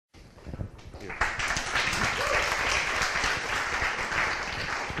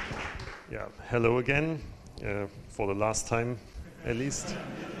Yeah, hello again, for the last time at least.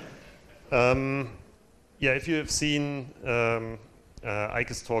 Yeah, if you have seen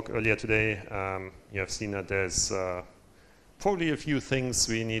Eike's talk earlier today, you have seen that there's probably a few things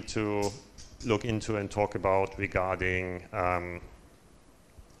we need to look into and talk about regarding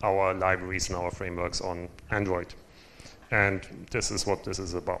our libraries and our frameworks on Android. And this is what this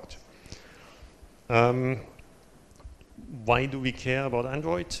is about. Why do we care about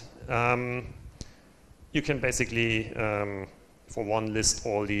Android? You can basically, for one, list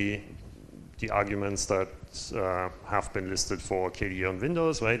all the arguments that have been listed for KDE on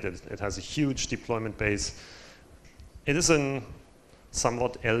Windows, right? It has a huge deployment base. It is a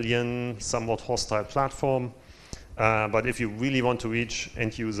somewhat alien, somewhat hostile platform. But if you really want to reach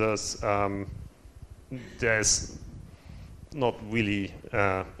end users, there's not really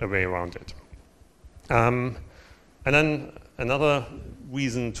a way around it. And then another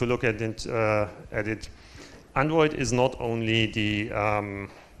reason to look at it, Android is not only the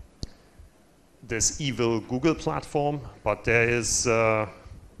this evil Google platform, but there is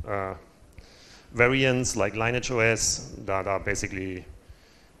variants like Lineage OS that are basically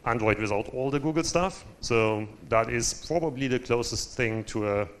Android without all the Google stuff. So that is probably the closest thing to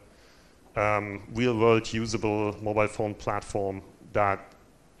a real-world usable mobile phone platform that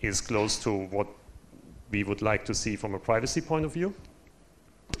is close to what we would like to see from a privacy point of view.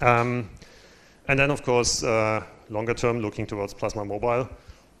 And then, of course, longer term, looking towards Plasma Mobile,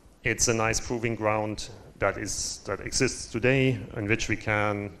 it's a nice proving ground that exists today in which we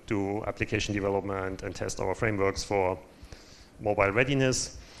can do application development and test our frameworks for mobile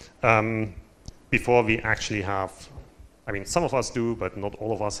readiness before we actually have, I mean, some of us do, but not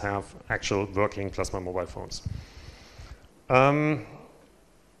all of us have actual working Plasma Mobile phones. And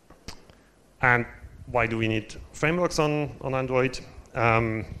why do we need frameworks on Android?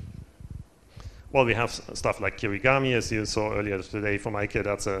 Well, we have stuff like Kirigami, as you saw earlier today from Eike.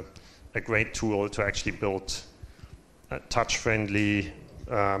 That's a great tool to actually build touch-friendly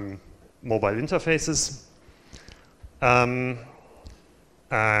mobile interfaces. And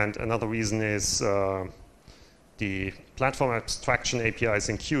another reason is the platform abstraction APIs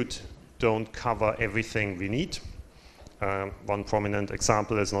in Qt don't cover everything we need. One prominent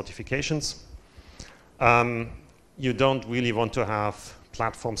example is notifications. You don't really want to have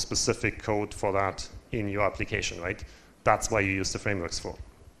platform-specific code for that in your application, right? That's why you use the frameworks for.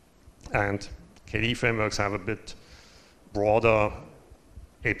 And KDE frameworks have a bit broader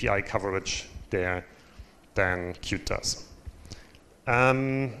API coverage there than Qt does.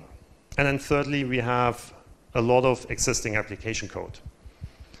 And then thirdly, we have a lot of existing application code.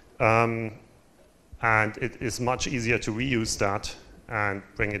 And it is much easier to reuse that and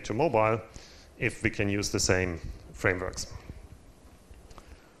bring it to mobile if we can use the same frameworks.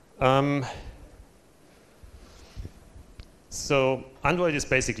 So Android is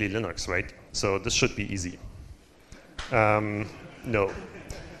basically Linux, right? So this should be easy. No.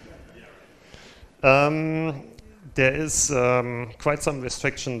 There is quite some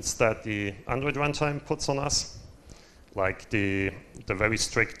restrictions that the Android runtime puts on us, like the very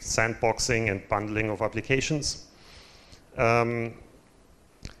strict sandboxing and bundling of applications.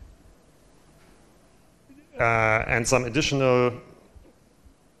 And some additional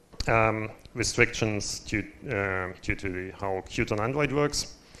restrictions due to how Qt on Android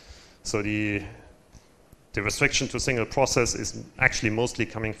works. So the restriction to single process is actually mostly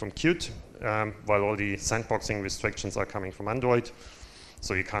coming from Qt, while all the sandboxing restrictions are coming from Android.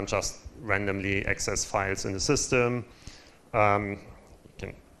 So you can't just randomly access files in the system. You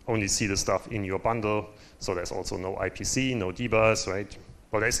can only see the stuff in your bundle. So there's also no IPC, no dbus, right?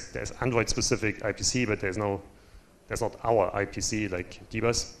 Well, there's Android-specific IPC, but there's not our IPC like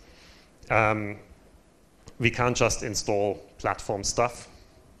dbus. We can't just install platform stuff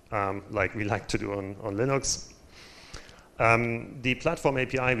like we like to do on Linux. The platform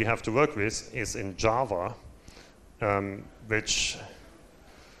API we have to work with is in Java, which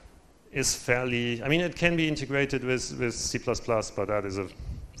is fairly, I mean, it can be integrated with C++, but that is a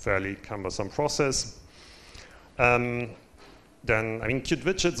fairly cumbersome process. Then, I mean, Qt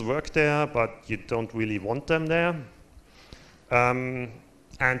widgets work there, but you don't really want them there.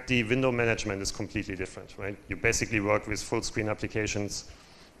 And the window management is completely different, right? You basically work with full screen applications,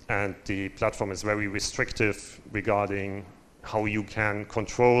 and the platform is very restrictive regarding how you can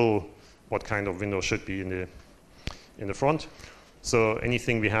control what kind of window should be in the front. So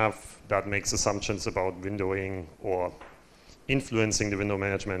anything we have that makes assumptions about windowing or influencing the window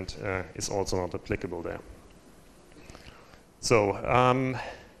management is also not applicable there. So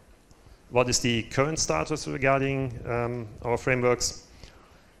what is the current status regarding our frameworks?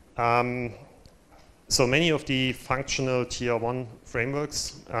 So many of the functional tier 1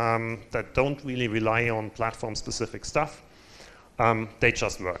 frameworks that don't really rely on platform-specific stuff, they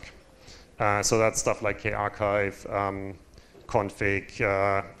just work. So that's stuff like K-archive, config,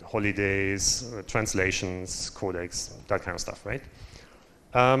 holidays, translations, codecs, that kind of stuff, right?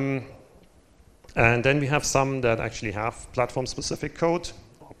 And then we have some that actually have platform-specific code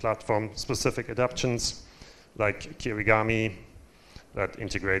or platform-specific adaptions, like Kirigami, that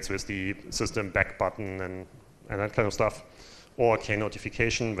integrates with the system back button and that kind of stuff, or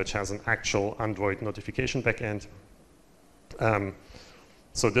K-notification, which has an actual Android notification backend.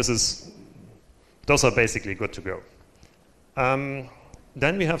 So those are basically good to go.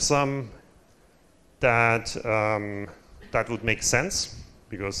 Then we have some that would make sense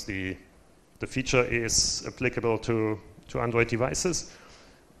because the feature is applicable to Android devices,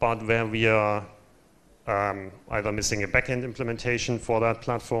 but where we are either missing a backend implementation for that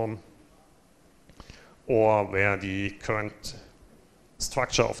platform, or where the current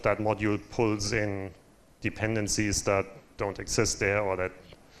structure of that module pulls in dependencies that don't exist there, or that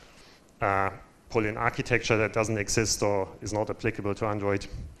pull in architecture that doesn't exist or is not applicable to Android.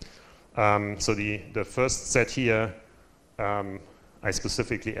 So the first set here, I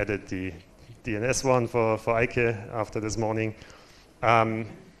specifically added the DNS one for Eike after this morning.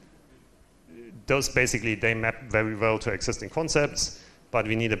 Those basically, they map very well to existing concepts, but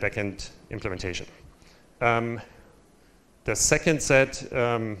we need a backend implementation. The second set,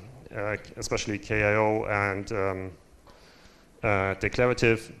 especially KIO and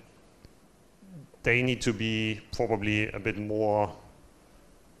declarative, they need to be probably a bit more,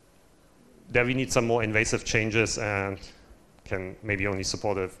 there we need some more invasive changes and can maybe only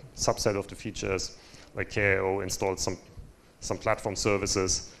support a subset of the features, like KIO installed some platform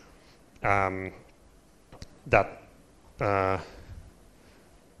services that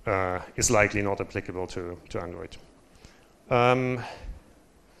is likely not applicable to Android. And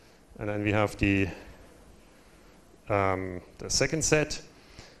then we have the second set.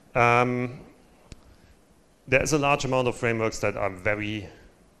 There is a large amount of frameworks that are very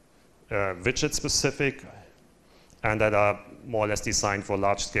widget specific and that are more or less designed for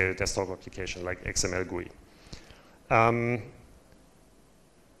large-scale desktop application like XML GUI.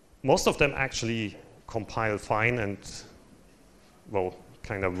 Most of them actually compile fine and, well,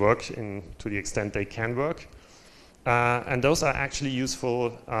 kind of work to the extent they can work. And those are actually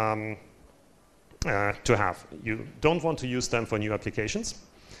useful to have. You don't want to use them for new applications.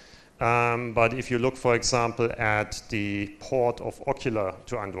 But if you look, for example, at the port of Ocular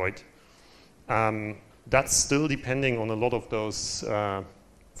to Android, that's still depending on a lot of those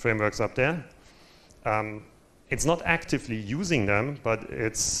frameworks up there. It's not actively using them, but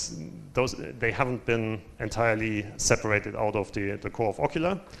they haven't been entirely separated out of the core of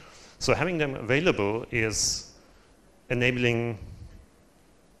Ocular. So having them available is enabling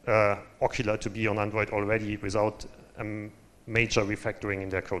Ocular to be on Android already without major refactoring in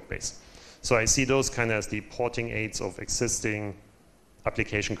their code base. So I see those kind of as the porting aids of existing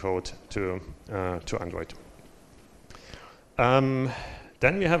application code to Android.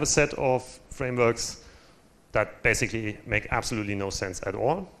 Then we have a set of frameworks that basically make absolutely no sense at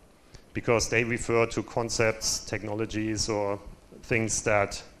all because they refer to concepts, technologies, or things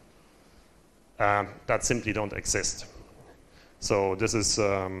that simply don't exist. So this is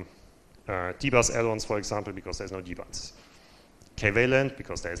dbus add-ons, for example, because there's no dbus. Kvalent,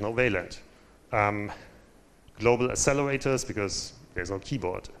 because there is no Valent. Global accelerators, because there's no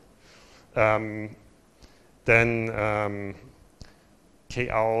keyboard. Then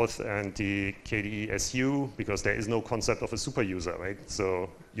KAuth and the KDE SU, because there is no concept of a super user, right? So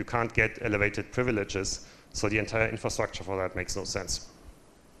you can't get elevated privileges, so the entire infrastructure for that makes no sense.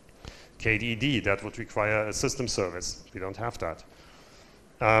 KDED, that would require a system service. We don't have that.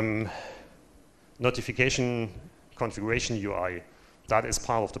 Notification configuration UI, that is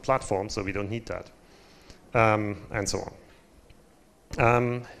part of the platform, so we don't need that, and so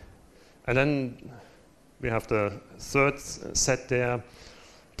on. And then we have the third set there.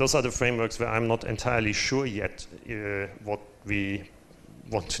 Those are the frameworks where I'm not entirely sure yet what we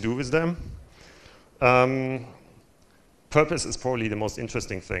want to do with them. Purpose is probably the most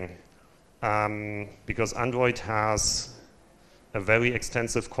interesting thing because Android has a very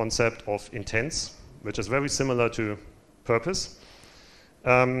extensive concept of intents, which is very similar to purpose.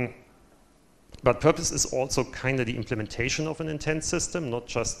 But purpose is also kind of the implementation of an intent system, not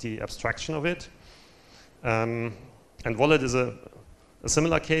just the abstraction of it. And Wallet is a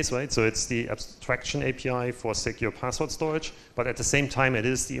similar case, right? So it's the abstraction API for secure password storage, but at the same time, it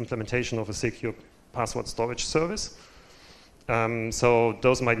is the implementation of a secure password storage service. So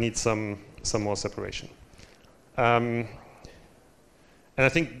those might need some more separation. And I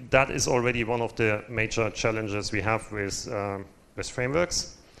think that is already one of the major challenges we have with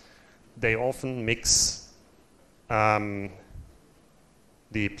frameworks. They often mix the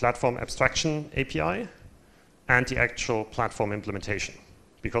platform abstraction API and the actual platform implementation.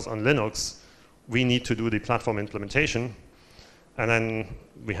 Because on Linux, we need to do the platform implementation, and then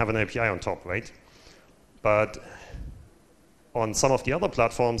we have an API on top, right? But on some of the other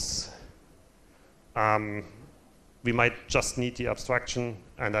platforms, we might just need the abstraction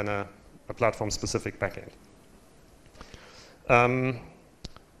and then a platform-specific backend.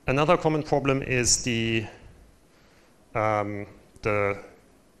 Another common problem is the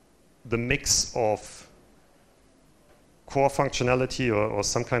mix of core functionality or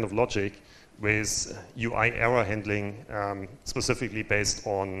some kind of logic with UI error handling, specifically based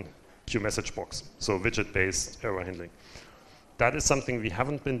on queue message box, so widget-based error handling. That is something we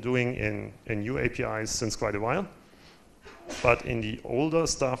haven't been doing in new APIs since quite a while, but in the older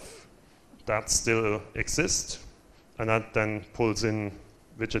stuff, that still exists, and that then pulls in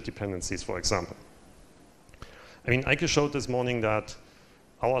widget dependencies, for example. I mean, Eike showed this morning that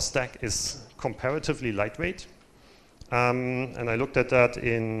our stack is comparatively lightweight, and I looked at that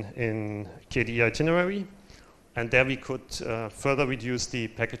in KDE itinerary, and there we could further reduce the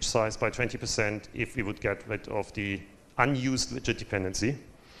package size by 20% if we would get rid of the unused widget dependency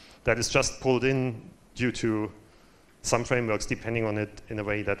that is just pulled in due to some frameworks depending on it in a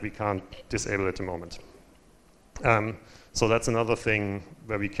way that we can't disable at the moment. So that's another thing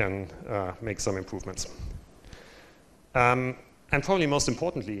where we can make some improvements. And probably most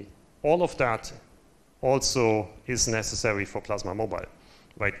importantly, all of that also is necessary for Plasma Mobile,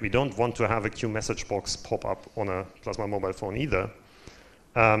 right? We don't want to have a queue message box pop up on a Plasma Mobile phone either.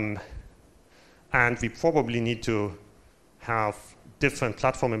 And we probably need to have different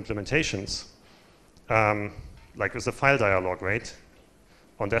platform implementations, like with the file dialog, right?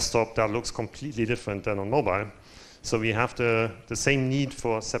 On desktop, that looks completely different than on mobile. So we have the same need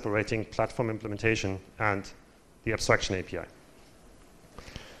for separating platform implementation and the abstraction API.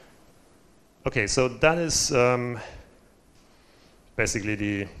 Okay, so that is basically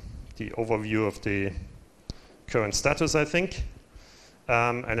the overview of the current status, I think.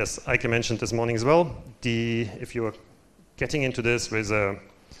 And as Eike mentioned this morning as well, if you're getting into this with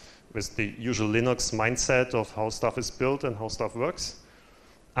the usual Linux mindset of how stuff is built and how stuff works,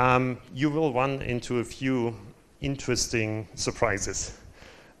 you will run into a few interesting surprises.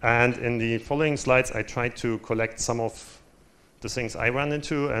 And in the following slides, I tried to collect some of the things I ran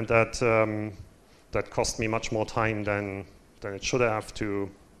into, and that cost me much more time than it should have to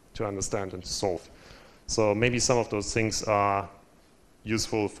understand and to solve. So maybe some of those things are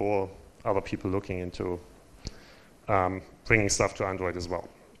useful for other people looking into bringing stuff to Android as well.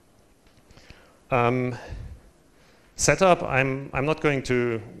 Setup, I'm not going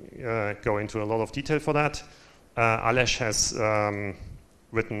to go into a lot of detail for that. Alesh has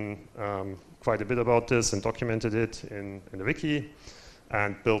written quite a bit about this and documented it in the wiki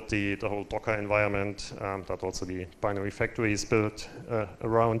and built the whole Docker environment that also the binary factory is built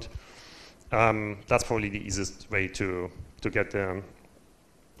around. That's probably the easiest way to get a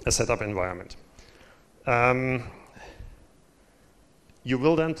setup environment. You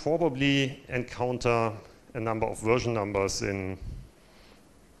will then probably encounter a number of version numbers in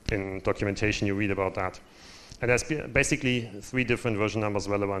documentation. You read about that. And there's basically 3 different version numbers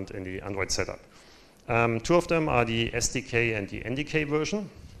relevant in the Android setup. 2 of them are the SDK and the NDK version.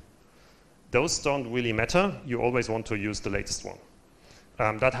 Those don't really matter. You always want to use the latest one.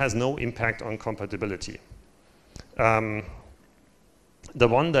 That has no impact on compatibility. The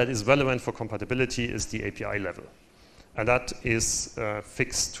one that is relevant for compatibility is the API level. And that is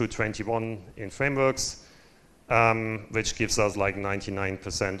fixed to 21 in frameworks, which gives us like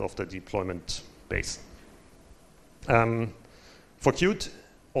 99% of the deployment base. For Qt,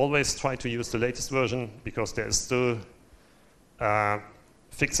 always try to use the latest version because there is still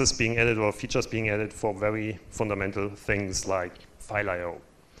fixes being added or features being added for very fundamental things like file I/O.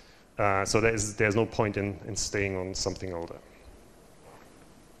 So there's no point in staying on something older.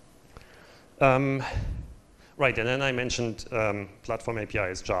 Right, and then I mentioned platform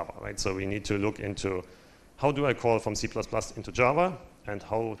API is Java, right? So we need to look into how do I call from C++ into Java, and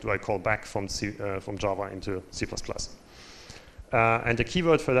how do I call back from Java into C++. And the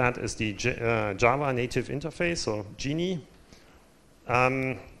keyword for that is the Java native interface, or Genie.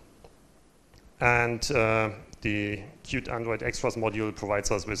 And the Qt Android Extras module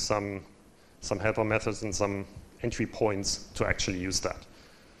provides us with some helper methods and some entry points to actually use that.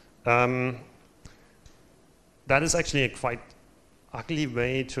 that is actually a quite ugly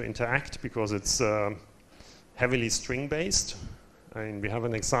way to interact because it's heavily string-based. And we have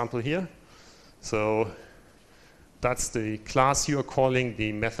an example here. So that's the class you're calling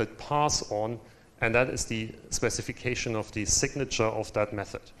the method pass on, and that is the specification of the signature of that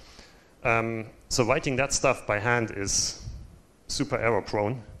method. So writing that stuff by hand is super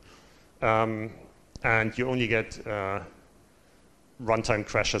error-prone, and you only get runtime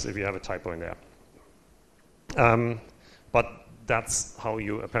crashes if you have a typo in there. But that's how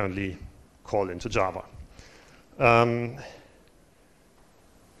you apparently call into Java.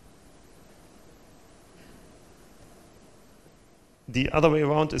 The other way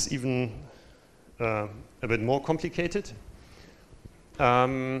around is even a bit more complicated.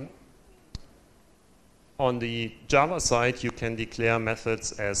 On the Java side, you can declare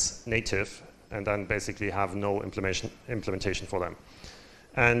methods as native and then basically have no implementation for them.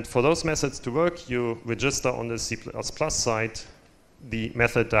 And for those methods to work, you register on the C++ side the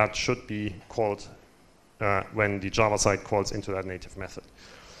method that should be called when the Java side calls into that native method.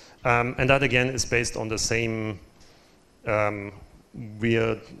 And that, again, is based on the same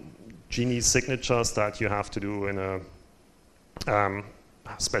weird Genie signatures that you have to do in a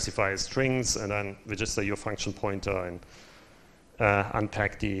specify strings and then register your function pointer and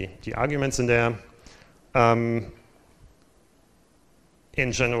unpack the arguments in there.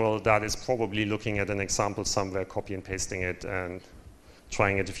 In general, that is probably looking at an example somewhere, copy and pasting it, and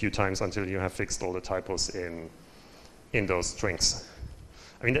trying it a few times until you have fixed all the typos in those strings.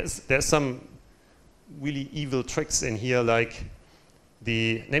 I mean, there's some really evil tricks in here, like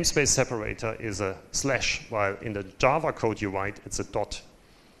the namespace separator is a slash, while in the Java code you write, it's a dot.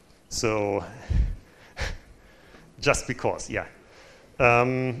 So just because, yeah.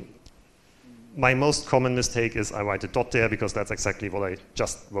 My most common mistake is I write a dot there because that's exactly what I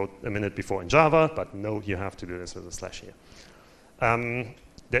just wrote a minute before in Java, but no, you have to do this with a slash here.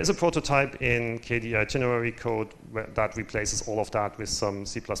 There is a prototype in KDE itinerary code that replaces all of that with some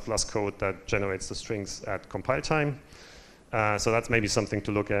C++ code that generates the strings at compile time. So that's maybe something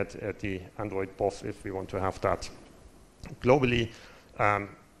to look at the Android BOF if we want to have that globally.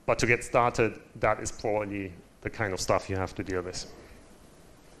 But to get started, that is probably the kind of stuff you have to deal with.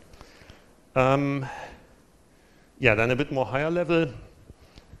 Yeah, then a bit more higher level,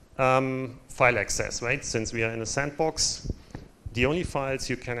 file access, right? Since we are in a sandbox, the only files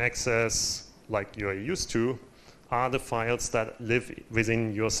you can access, like you are used to, are the files that live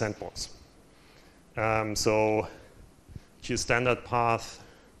within your sandbox. So standard path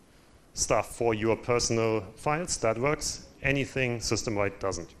stuff for your personal files, that works. Anything system-wide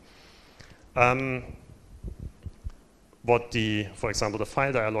doesn't. What for example, the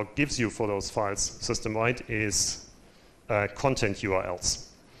file dialog gives you for those files system-wide is content URLs.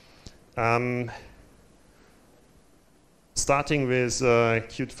 Starting with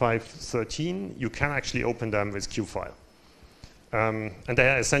Qt 5.13, you can actually open them with qfile. And they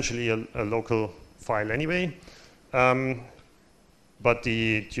are essentially a local file anyway. But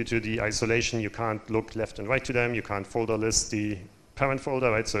due to the isolation, you can't look left and right to them. You can't folder list the parent folder,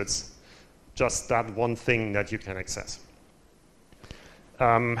 right? So it's just that one thing that you can access.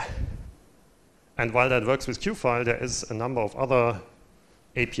 And while that works with qfile, there is a number of other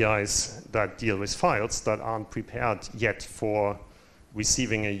APIs that deal with files that aren't prepared yet for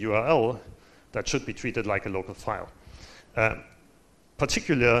receiving a URL that should be treated like a local file.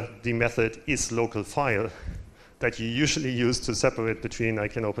 Particularly, the method isLocalFile that you usually use to separate between I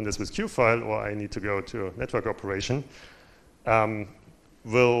can open this with qfile or I need to go to a network operation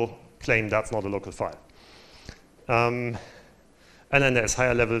will claim that's not a local file. And then there's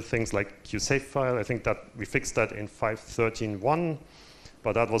higher level things like qsavefile. I think that we fixed that in 5.13.1,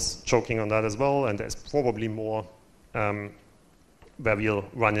 but that was choking on that as well, and there's probably more where we'll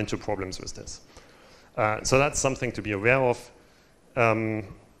run into problems with this. So that's something to be aware of.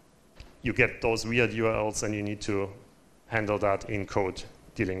 You get those weird URLs and you need to handle that in code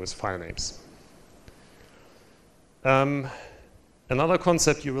dealing with file names. Another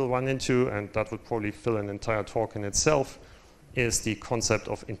concept you will run into, and that would probably fill an entire talk in itself, is the concept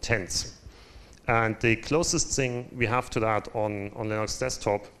of intents. And the closest thing we have to that on Linux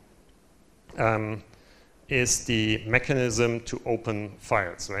desktop is the mechanism to open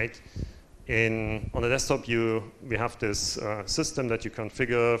files, right? On the desktop, we have this system that you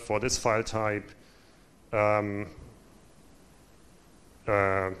configure for this file type.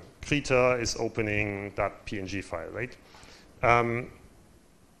 Krita is opening that PNG file, right? And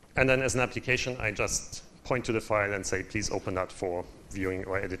then as an application, I just point to the file and say, please open that for viewing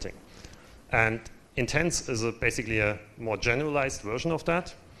or editing. And intents is basically a more generalized version of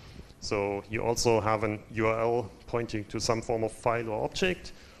that. So you also have an URL pointing to some form of file or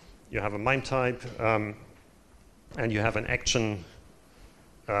object. You have a MIME type, and you have an action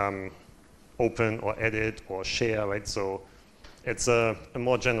open or edit or share, right? So it's a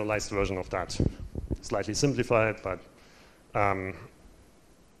more generalized version of that, slightly simplified, but and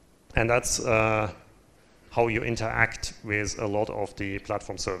that's how you interact with a lot of the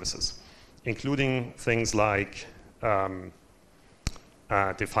platform services, including things like the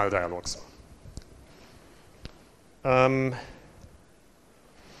file dialogues.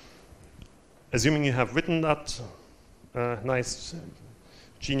 Assuming you have written that nice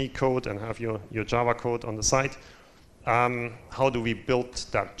Genie code and have your Java code on the side, how do we build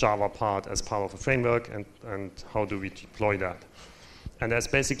that Java part as part of a framework, and how do we deploy that? And there's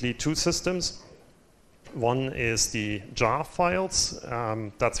basically two systems. One is the jar files.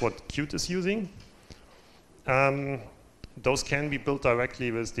 That's what Qt is using. Those can be built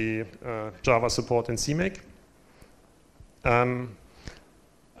directly with the Java support in CMake. And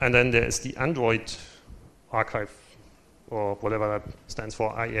then there is the Android archive, or whatever that stands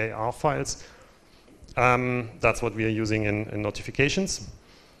for, IAR files. That's what we are using in notifications.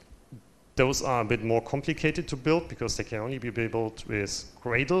 Those are a bit more complicated to build because they can only be built with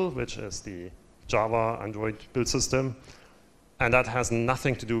Gradle, which is the Java Android build system. And that has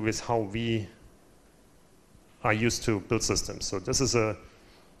nothing to do with how we are used to build systems. So this is a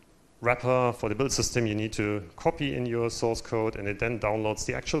wrapper for the build system you need to copy in your source code, and it then downloads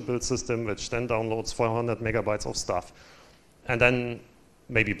the actual build system, which then downloads 400 megabytes of stuff, and then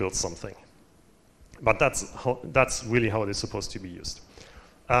maybe builds something. But that's really how it is supposed to be used.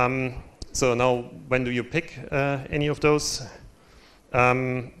 So now, when do you pick any of those?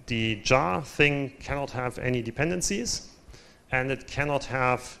 The jar thing cannot have any dependencies, and it cannot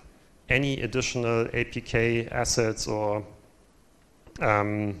have any additional APK assets or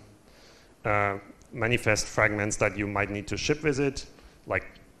manifest fragments that you might need to ship with it, like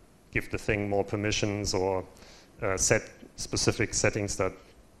give the thing more permissions or set specific settings that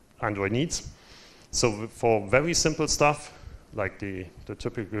Android needs. So for very simple stuff, like the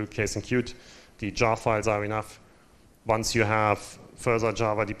typical case in Qt, the jar files are enough. Once you have further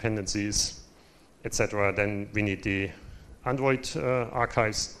Java dependencies, etc., then we need the Android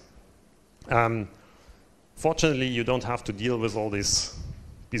archives. Fortunately, you don't have to deal with all this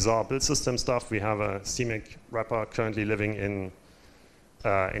bizarre build system stuff. We have a CMake wrapper currently living in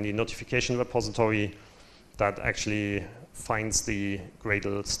the notification repository that actually finds the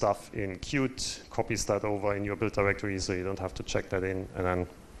Gradle stuff in Qt, copies that over in your build directory, so you don't have to check that in, and then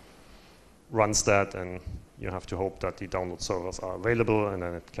runs that, and you have to hope that the download servers are available, and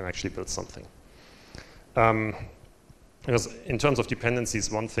then it can actually build something. Because in terms of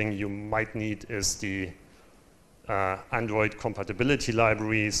dependencies, one thing you might need is the Android compatibility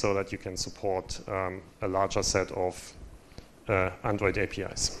library so that you can support a larger set of Android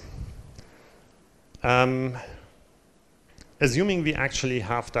APIs. Assuming we actually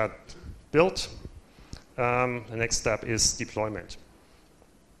have that built, the next step is deployment.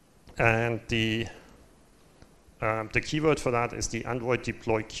 And the keyword for that is the Android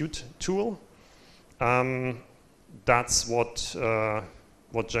deploy Qt tool. That's what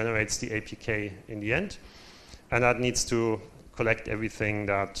generates the APK in the end. And that needs to collect everything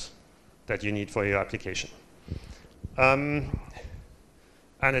that you need for your application. And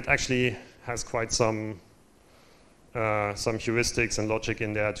it actually has quite some heuristics and logic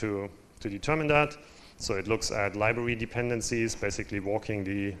in there to determine that. So it looks at library dependencies, basically walking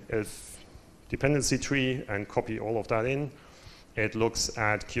the ELF dependency tree and copy all of that in. It looks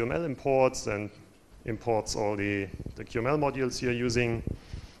at QML imports and imports all the QML modules you're using.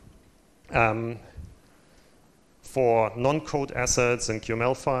 For non-code assets and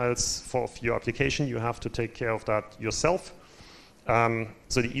QML files for your application, you have to take care of that yourself.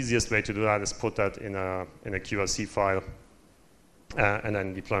 So the easiest way to do that is put that in a QRC file, and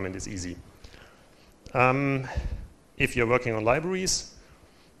then deployment is easy. If you're working on libraries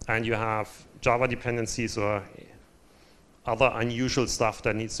and you have Java dependencies or other unusual stuff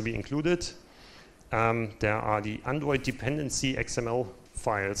that needs to be included, there are the Android dependency XML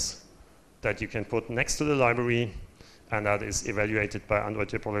files that you can put next to the library, and that is evaluated by Android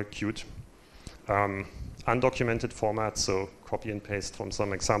deploy Qt. Undocumented format, so copy and paste from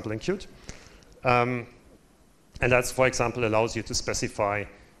some example in Qt. And that, for example, allows you to specify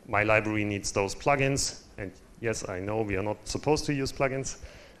my library needs those plugins. And yes, I know we are not supposed to use plugins.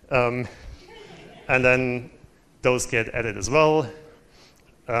 And then those get added as well,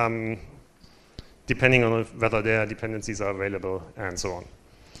 depending on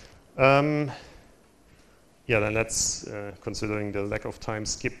yeah, then let's, considering the lack of time,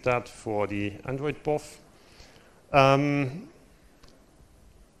 skip that for the Android BOF.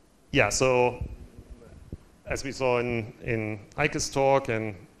 Yeah, so as we saw in Eike's talk,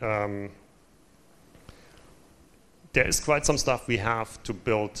 and there is quite some stuff we have to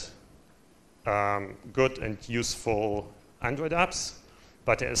build good and useful Android apps,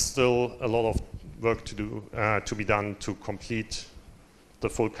 but there is still a lot of work to do, to be done to complete the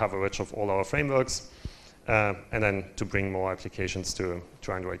full coverage of all our frameworks, and then to bring more applications to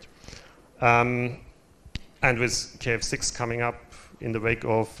Android. And with KF6 coming up in the wake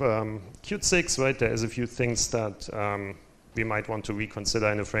of Qt 6, right, there is a few things that we might want to reconsider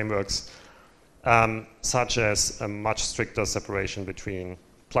in the frameworks, such as a much stricter separation between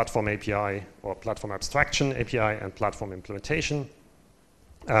platform API or platform abstraction API and platform implementation.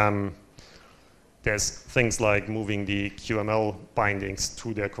 There's things like moving the QML bindings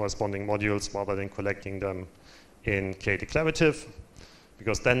to their corresponding modules rather than collecting them in Kdeclarative,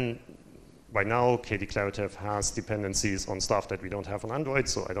 because then, by now, Kdeclarative has dependencies on stuff that we don't have on Android,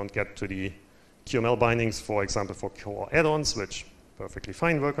 so I don't get to the QML bindings, for example, for core add-ons, which perfectly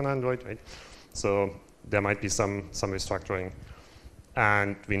fine work on Android, right? So there might be some restructuring,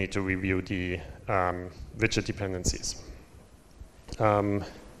 and we need to review the widget dependencies.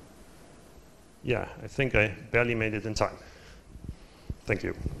 Yeah, I think I barely made it in time. Thank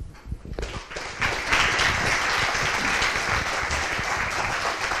you.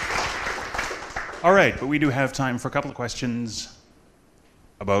 All right, but we do have time for a couple of questions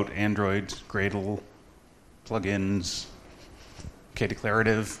about Android, Gradle, plugins,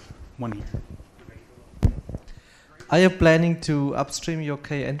 Kdeclarative. One here. Are you planning to upstream your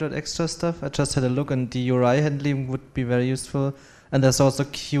K-Android extra stuff? I just had a look, and the URI handling would be very useful. And there's also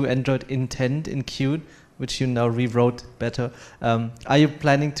Q-Android intent in Qt, which you now rewrote better. Are you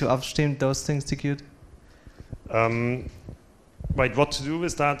planning to upstream those things to Qt? Right, what to do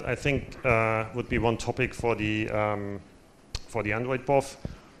with that, I think, would be one topic for the Android BOF.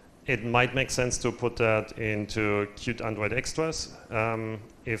 It might make sense to put that into Qt Android extras,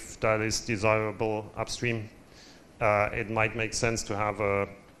 if that is desirable upstream. It might make sense to have a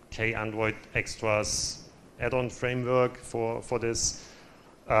K-Android extras add-on framework for this.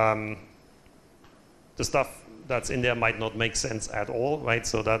 The stuff that's in there might not make sense at all, right?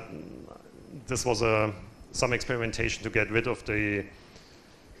 So that this was some experimentation to get rid of the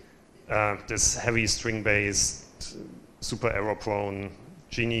this heavy string-based, super error-prone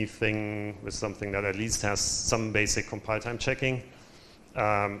Genie thing with something that at least has some basic compile time checking.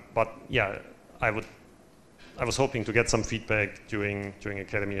 But yeah, I was hoping to get some feedback during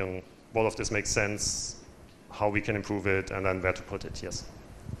Academy on what of this makes sense, how we can improve it, and then where to put it, yes.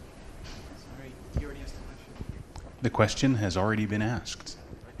 Sorry, you already asked the question. The question has already been asked.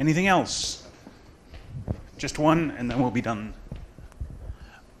 Anything else? Just one, and then we'll be done.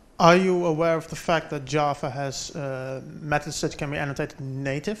 Are you aware of the fact that Java has methods that can be annotated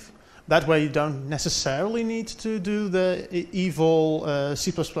native? That way you don't necessarily need to do the evil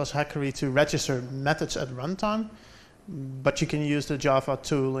C++ hackery to register methods at runtime. But you can use the Java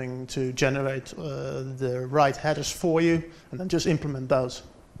tooling to generate the right headers for you, and then just implement those.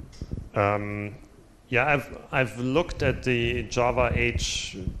 Yeah, I've looked at the Java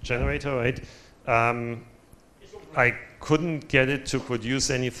H generator, right? I couldn't get it to produce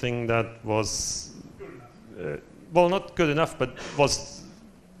anything that was, well, not good enough, but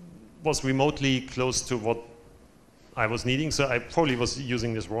was remotely close to what I was needing. So I probably was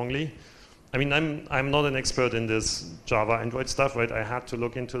using this wrongly. I mean, I'm not an expert in this Java Android stuff, right? I had to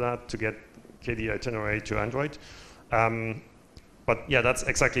look into that to get KDE itinerary to Android. But yeah, that's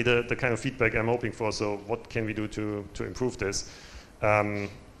exactly the kind of feedback I'm hoping for. So what can we do to improve this?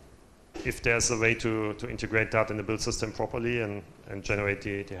 If there's a way to integrate that in the build system properly and generate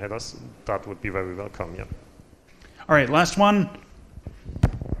the headers, that would be very welcome, yeah. All right, last one.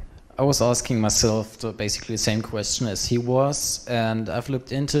 I was asking myself basically the same question as he was, and I've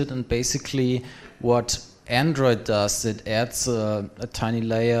looked into it, and basically what Android does, it adds a tiny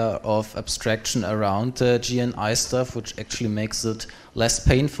layer of abstraction around the GNI stuff, which actually makes it less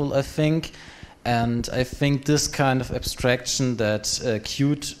painful, I think. And I think this kind of abstraction that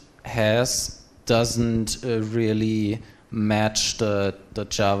Qt has doesn't really match the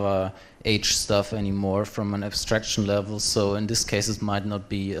Java H stuff anymore from an abstraction level, so in this case it might not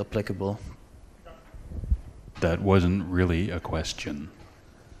be applicable. That wasn't really a question.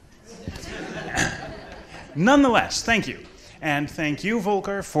 Nonetheless, thank you. And thank you,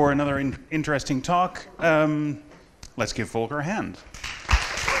 Volker, for another interesting talk. Let's give Volker a hand.